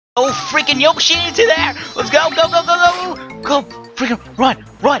Oh, freaking Yoshi into there! Let's go, go, go, go, go! Go! Freaking run,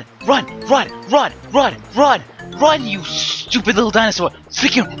 run, run, run, run, run, run, run, you stupid little dinosaur!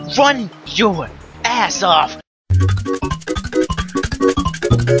 Freaking run your ass off!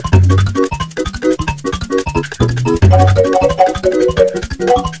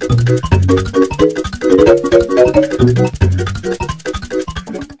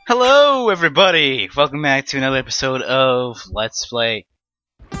 Hello, everybody! Welcome back to another episode of Let's Play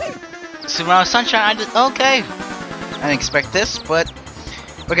Super Mario Sunshine. Okay, I didn't expect this, but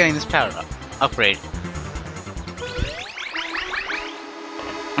we're getting this power upgrade.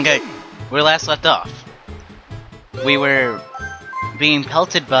 Okay, where last left off, we were being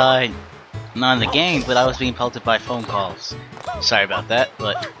pelted by, not in the game, but I was being pelted by phone calls. Sorry about that,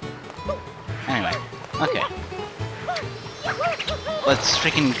 but anyway, okay. Let's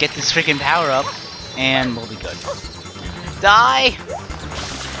freaking get this freaking power up, and we'll be good. Die!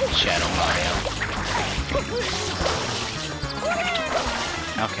 Shadow Mario.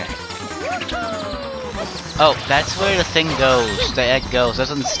 Okay. Oh, that's where the thing goes. The egg goes. It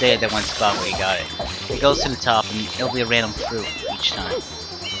doesn't stay at that one spot where you got it. It goes to the top, and it'll be a random fruit each time.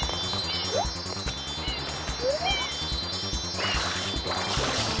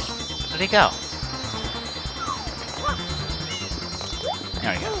 Where'd it go?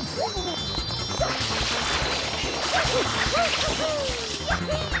 There we go.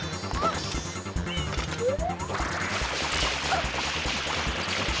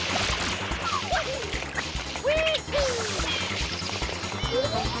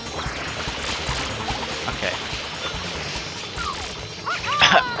 Okay.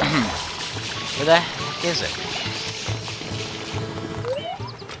 Where the heck is it?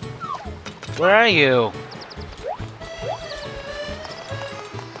 Where are you?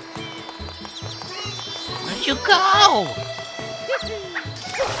 Where'd you go?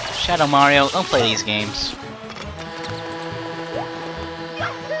 Shadow Mario, don't play these games.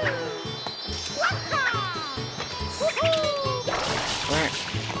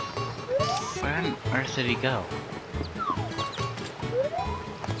 Where on earth did he go?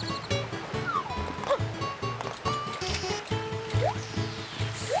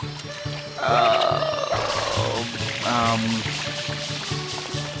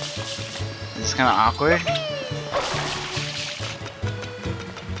 This is kind of awkward.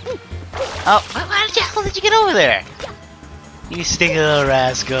 Oh, how did you get over there? You stinky little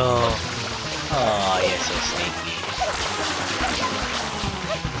rascal. Oh, you're so stinky.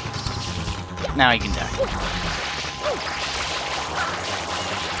 Now you can die.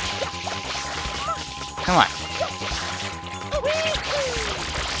 Come on.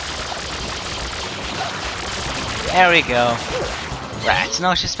 There we go. Rats.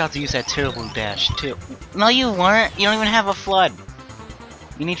 No, she's about to use that terrible dash too. No, you weren't. You don't even have a flood.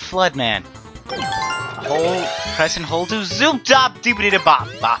 You need flood, man. Hold, press and hold to zoom top, doobity da bop,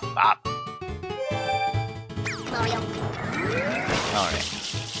 bop, bop. Alright.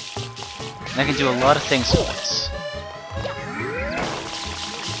 I can do a lot of things with this.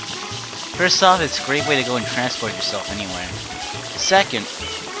 First off, it's a great way to go and transport yourself anywhere. Second,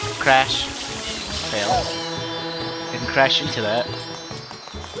 crash. Fail. You can crash into that.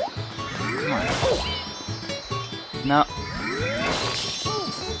 Come on. No.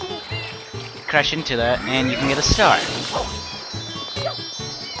 Crash into that, and you can get a star.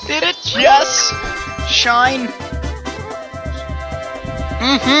 Did it? Yes! Shine!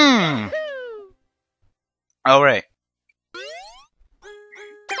 Mm-hmm! Alright.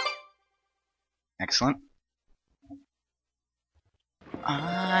 Excellent.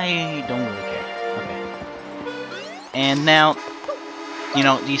 I don't really care. Okay. And now, you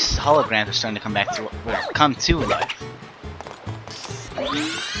know, these holograms are starting to come back to come to life.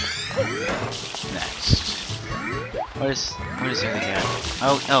 Next. Where's the other guy?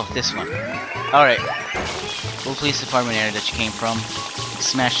 Oh, this one. Alright. Full police department area that you came from.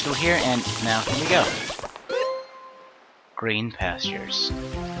 Smash through here, and now here we go. Green pastures.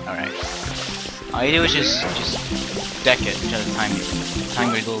 Alright. All you do is just deck it to time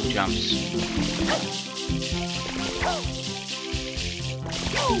your little jumps.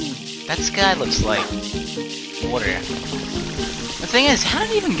 That sky looks like water. The thing is, how did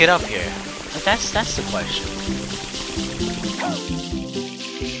he even get up here? Like, that's the question.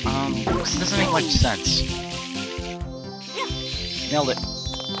 This doesn't make much sense. Nailed it.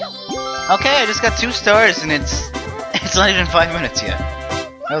 Okay, I just got 2 stars, and it's not even 5 minutes yet.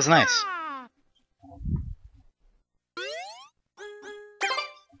 That was nice.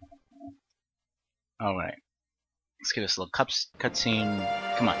 Alright. Let's get this little cutscene.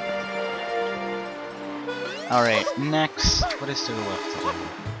 Come on. Alright, next. What is there left to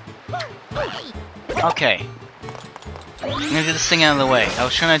do? Okay. I'm gonna get this thing out of the way. I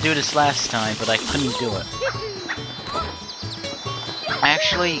was trying to do this last time, but I couldn't do it.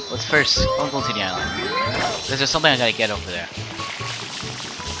 Actually, let's first, I'll go to the island. There's something I gotta get over there.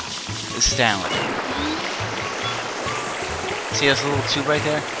 This island. See this little tube right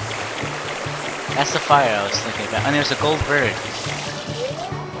there? That's the fire I was thinking about. And there's a gold bird.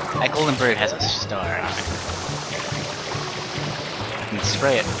 That golden bird has a star on it. I can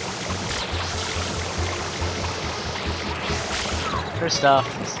spray it. First off,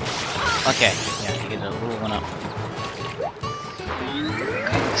 okay, yeah, you get a little one up.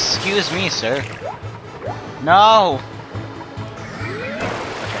 Excuse me, sir. No!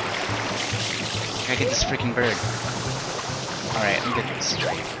 Okay. Gotta get this freaking bird. Alright, let me get this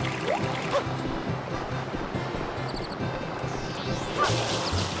straight.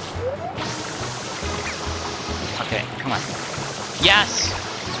 Okay, come on. Yes!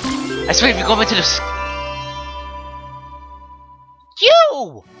 I swear if you go into the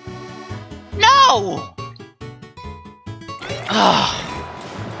You! No!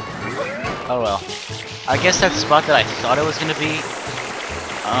 Oh well. I guess that spot that I thought it was gonna be.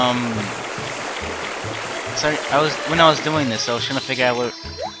 Sorry, when I was doing this, I was trying to figure out what.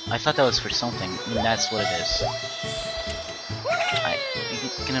 I thought that was for something, and that's what it is.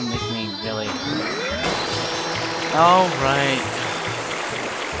 You're gonna make me really. All right.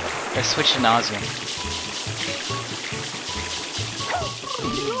 I switched to nausea.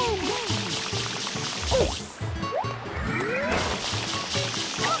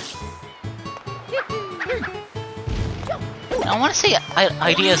 I want to see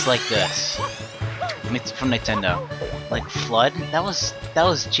ideas like this from Nintendo, like Flood. That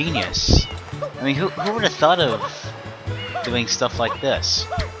was genius. I mean, who would have thought of doing stuff like this?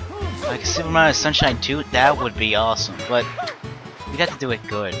 Like Super Mario Sunshine 2, that would be awesome. But you'd have to do it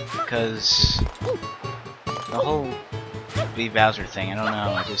good, because the whole B Bowser thing. I don't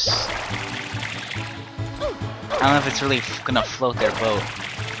know. I don't know if it's really gonna float their boat.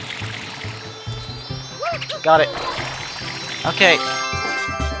 Got it. Okay.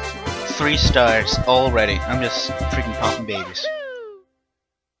 3 stars already. I'm just freaking popping babies.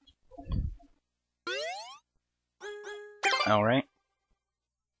 Alright.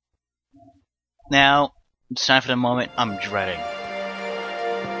 Now, it's time for the moment I'm dreading.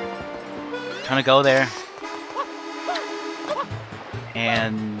 Trying to go there.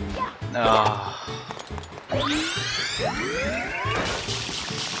 And...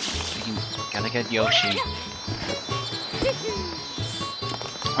 Gotta get Yoshi.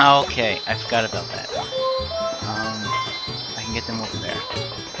 Okay, I forgot about that. I can get them over there.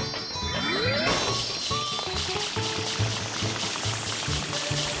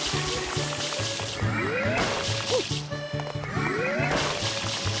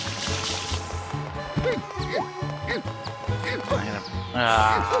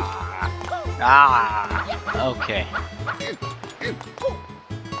 Okay.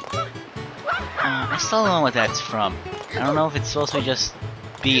 I still don't know what that's from. I don't know if it's supposed to just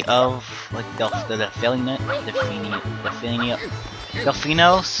be of like the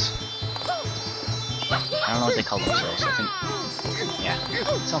Delphinos. I don't know what they call themselves. I think, yeah,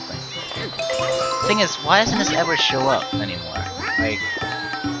 something. Thing is, why doesn't this ever show up anymore? Like,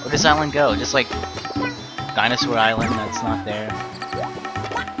 where does Island go? Just like Dinosaur Island, that's not there.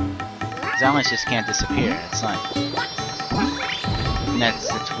 These islands just can't disappear. It's not. And that's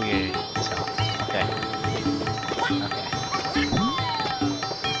weird. So, okay. Okay.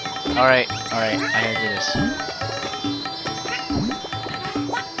 Alright, I gotta do this.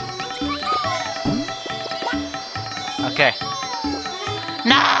 Okay.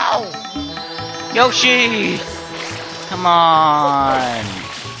 No! Yoshi! Come on!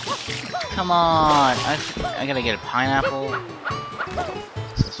 Come on! I gotta get a pineapple.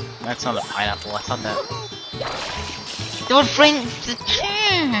 That's not a pineapple, I thought that... Don't bring the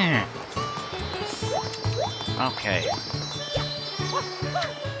chair! Okay.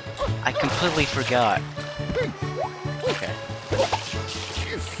 I completely forgot. Okay.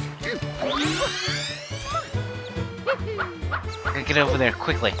 I gotta get over there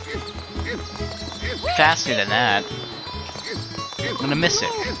quickly. Faster than that. I'm gonna miss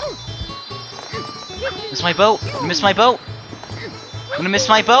it. Miss my boat! Miss my boat! I'm gonna miss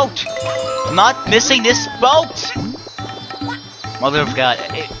my boat! I'm not missing this boat! Mother of God,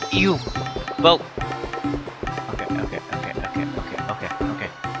 you boat!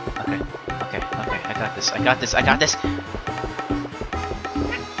 I got this.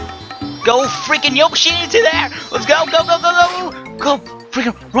 Go freaking Yoshi into there! Let's go! Go!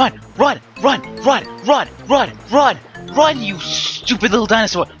 Freaking run, you stupid! stupid little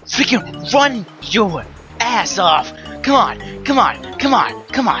dinosaur. Freaking run your ass off. Come on, come on, come on,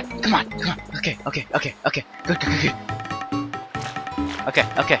 come on, come on, come on. Okay, okay, okay, okay. Good, good, good, good. Okay,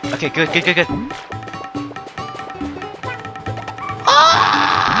 okay, okay, good, good, good, good.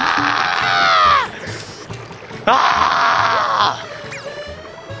 Ah! Ah!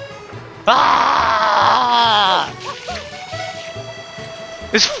 Ah!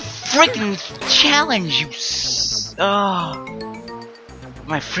 This freaking challenge, you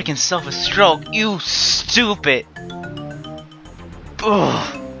my freaking self a stroke, you stupid.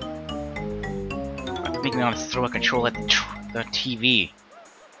 Ugh. Make me want to throw a controller at the TV.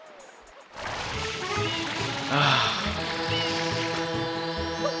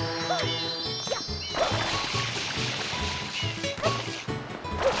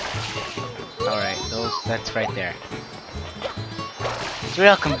 Alright, that's right there. See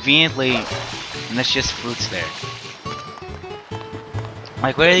how conveniently, and there's just fruits there.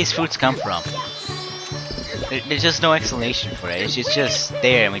 Like, where do these fruits come from? There's just no explanation for it. It's just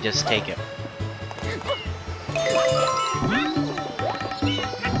there, and we just take it.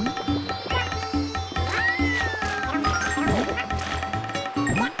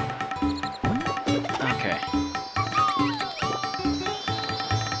 Okay.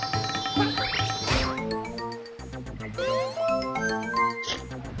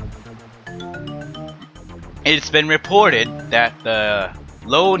 It's been reported that the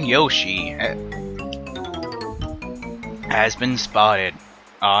lone Yoshi has been spotted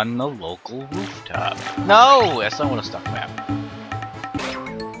on the local rooftop. No, that's not what I was talking about.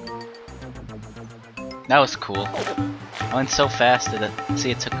 That was cool. I went so fast that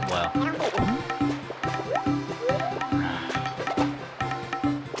it took a while.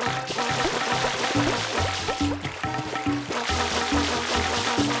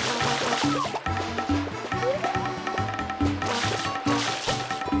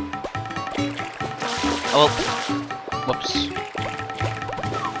 Oh, whoops.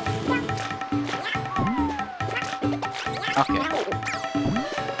 Okay.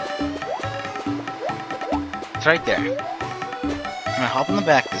 It's right there. I'm gonna hop in the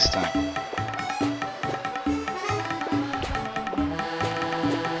back this time.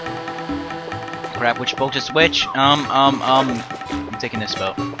 Crap, which boat is which? I'm taking this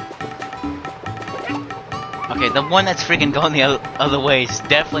boat. Okay, the one that's freaking going the other way is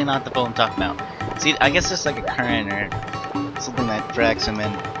definitely not the boat I'm talking about. See, I guess it's like a current or something that drags him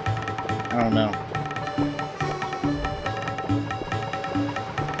in. I don't know.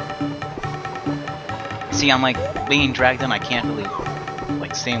 See, I'm like being dragged in. I can't really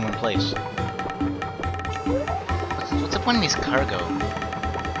like stay in one place. What's the point of these cargo?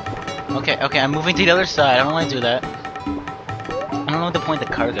 Okay, okay, I'm moving to the other side. I don't want to do that. I don't know what the point of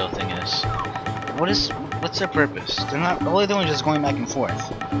the cargo thing is. What's their purpose? They're not. All they're doing is just going back and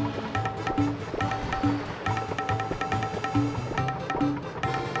forth.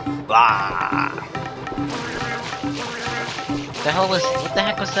 Blah. What the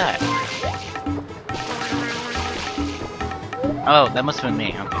heck was that? Oh, that must have been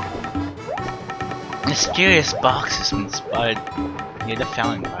me. Okay. Mysterious box has been spotted near the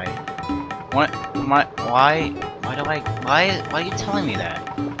fountain pipe. Why are you telling me that?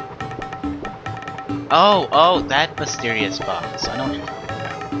 Oh, that mysterious box. I know what you're talking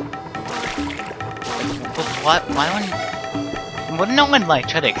about. But why wouldn't no one like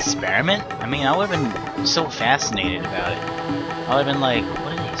try to experiment? I mean, I would've been so fascinated about it. I would've been like,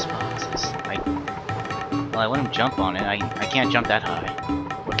 what are these boxes? Well, I wouldn't jump on it. I can't jump that high.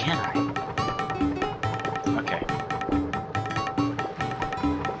 Or can I? Okay.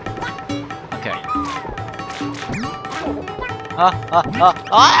 Okay.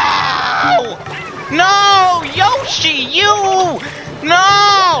 Oh! No! Yoshi, you!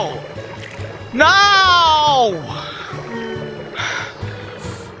 No! No!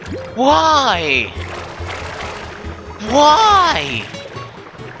 Why? Why?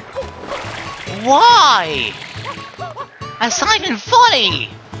 Why? That's not even funny!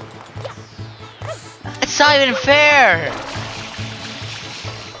 It's not even fair!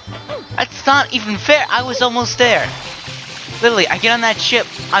 That's not even fair! I was almost there! Literally, I get on that ship,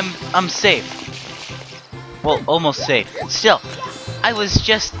 I'm safe. Well, almost safe. Still, I was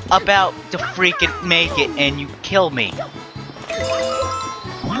just about to freaking make it and you kill me.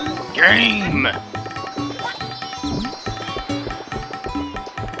 Game!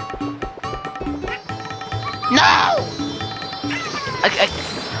 No!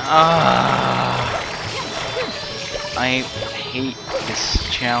 I hate this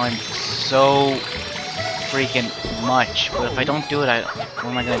challenge so freaking much, but if I don't do it, what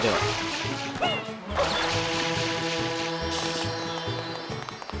am I gonna do?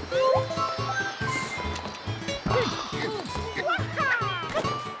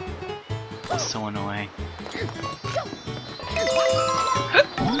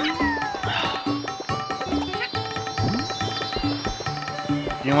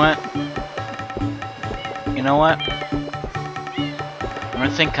 You know what? You know what? When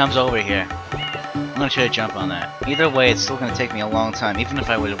the thing comes over here, I'm gonna try to jump on that. Either way, it's still gonna take me a long time, even if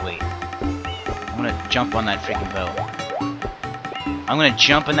I were to wait. I'm gonna jump on that freaking boat. I'm gonna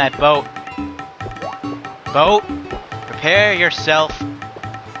jump in that boat. Boat, prepare yourself.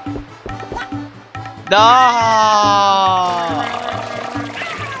 No!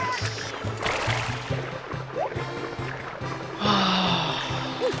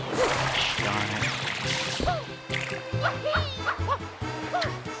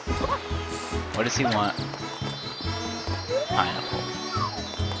 What does he want? Pineapple.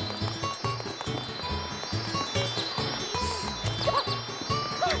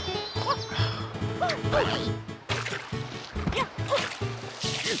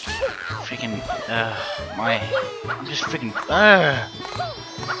 Freaking, I'm just freaking,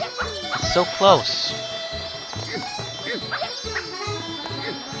 it's so close.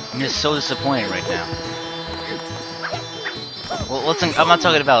 I'm just so disappointed right now. Well, listen, I'm not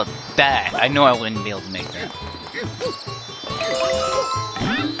talking about that. I know I wouldn't be able to make that.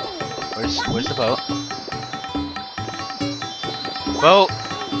 Where's the boat? Boat!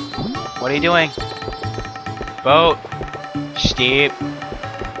 What are you doing? Boat! Steep!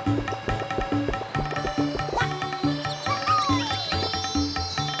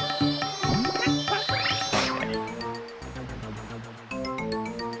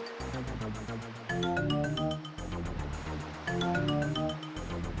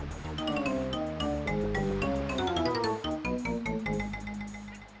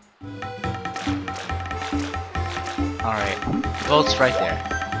 Alright, boat's right there.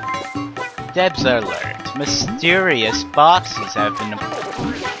 Debs alert. Mysterious boxes have been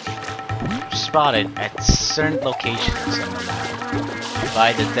spotted at certain locations on the map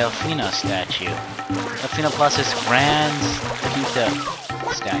by the Delfina statue. Delfina Plus's Grand Quinta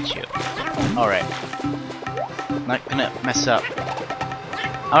statue. Alright. Not gonna mess up.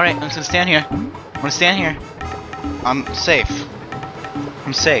 Alright, I'm just gonna stand here. I'm gonna stand here. I'm safe.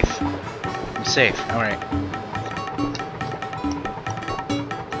 I'm safe. I'm safe. Alright.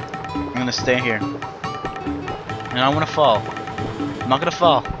 I'm gonna stay here. And I don't wanna fall. I'm not gonna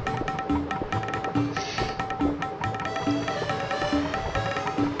fall.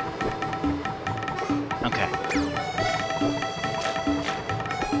 Okay.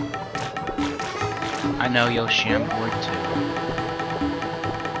 I know Yoshi, I'm bored too.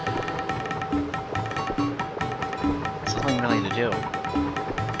 There's nothing really to do.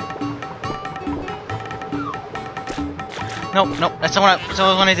 Nope, nope, that's not what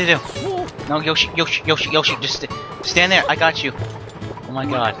I wanted to do. No, Yoshi, just stand there. I got you. Oh my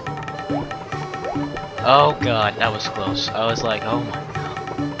god. Oh god, that was close. I was like, oh my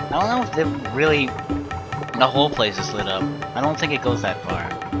god. I don't know if they really... The whole place is lit up. I don't think it goes that far.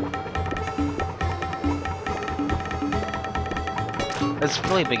 That's a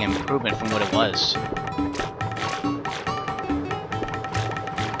really big improvement from what it was.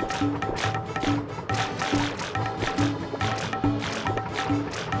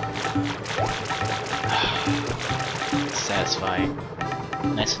 Satisfying.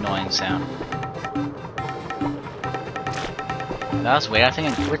 Nice annoying sound. That was weird. I think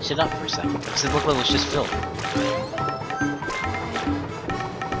I glitched it up for a second because it looked like it was just filled.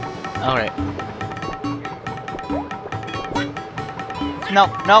 Alright. No,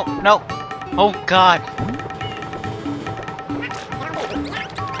 no, no! Oh god!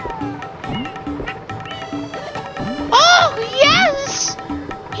 Oh yes!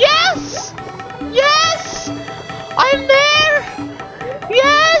 Yes! Yes! I'm there!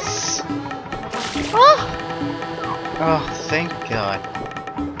 Yes! Oh! Oh, thank God.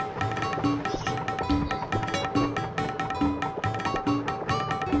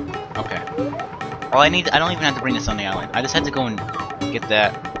 Okay. All I don't even have to bring this on the island. I just had to go and get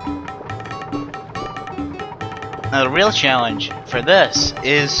that. Now the real challenge for this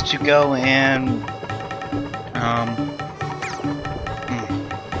is to go and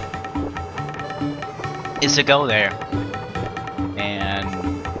is to go there and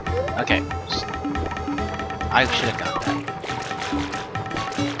okay. I should have got that.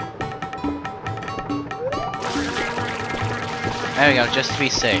 There we go, just to be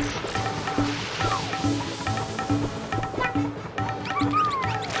safe.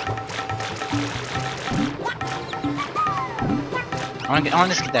 I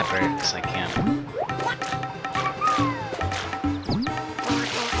want to just get that bird because I can.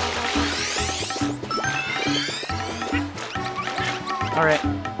 Alright,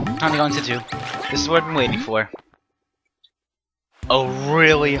 time to go into 2. This is what I've been waiting for. A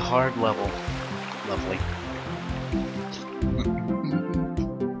really hard level. Lovely.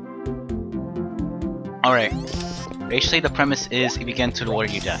 Alright. Basically, the premise is if you get into the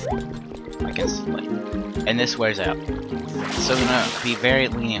water, you die. Like instantly. And this wears out. So we're gonna be very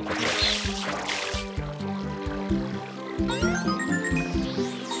lenient with this.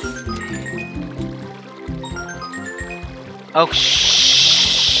 Oh, shit.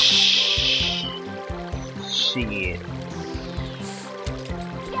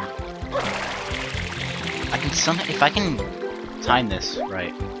 I can somehow, if I can time this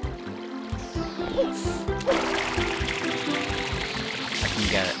right, I can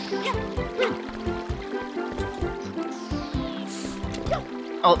get it.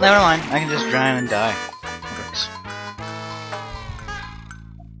 Oh, never mind. I can just drown and die. Works.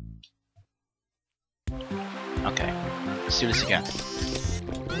 Okay, let's do this again.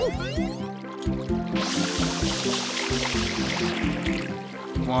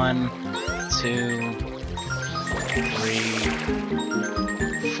 One, 2, 3,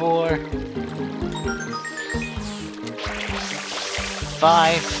 4,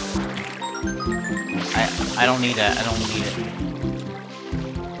 5. I don't need that. I don't need it.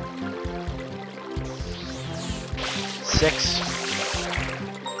 6.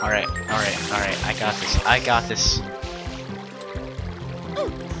 Alright. I got this. I got this.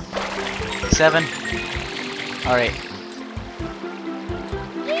 7. Alright.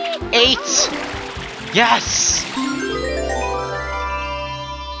 8! Yes!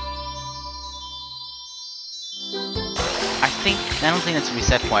 I don't think that's a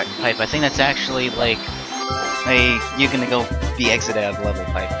reset pipe. I think that's actually like you're gonna go be exited out of the level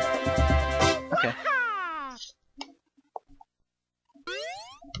pipe. Okay.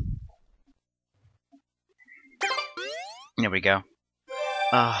 There we go.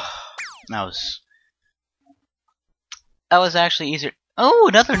 That was actually easier. Oh,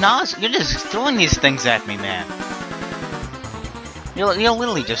 another nozzle! You're just throwing these things at me, man. You're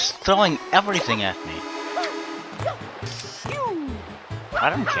literally just throwing everything at me. I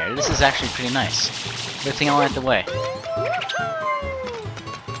don't care. This is actually pretty nice. Good thing I went the way.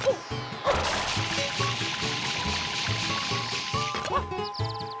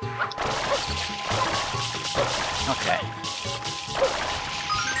 Okay.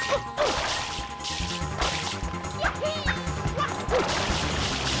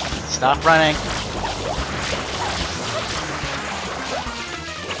 Stop running.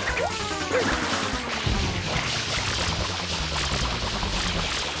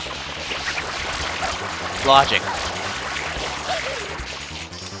 Logic.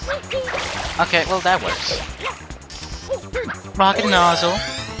 Okay, well that works. Rocket nozzle.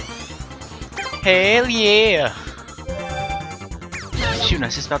 Hell yeah! Shoot, I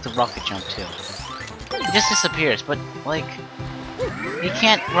was just about to rocket jump too. It just disappears, but like, you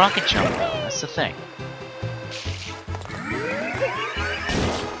can't rocket jump though. That's the thing.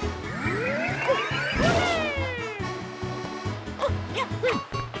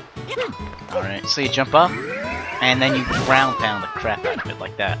 Alright, so you jump up, and then you ground pound the crap out of it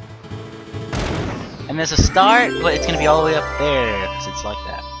like that. And there's a start, but it's gonna be all the way up there, because it's like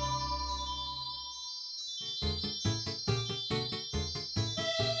that.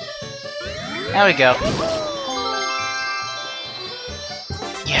 There we go.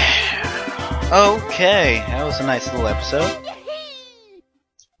 Yeah! Okay, that was a nice little episode.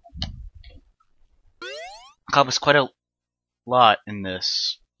 Accomplished quite a lot in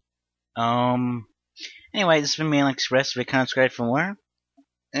this. Anyway, this has been Mainline Express. Subscribe for more,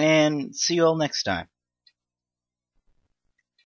 and see you all next time.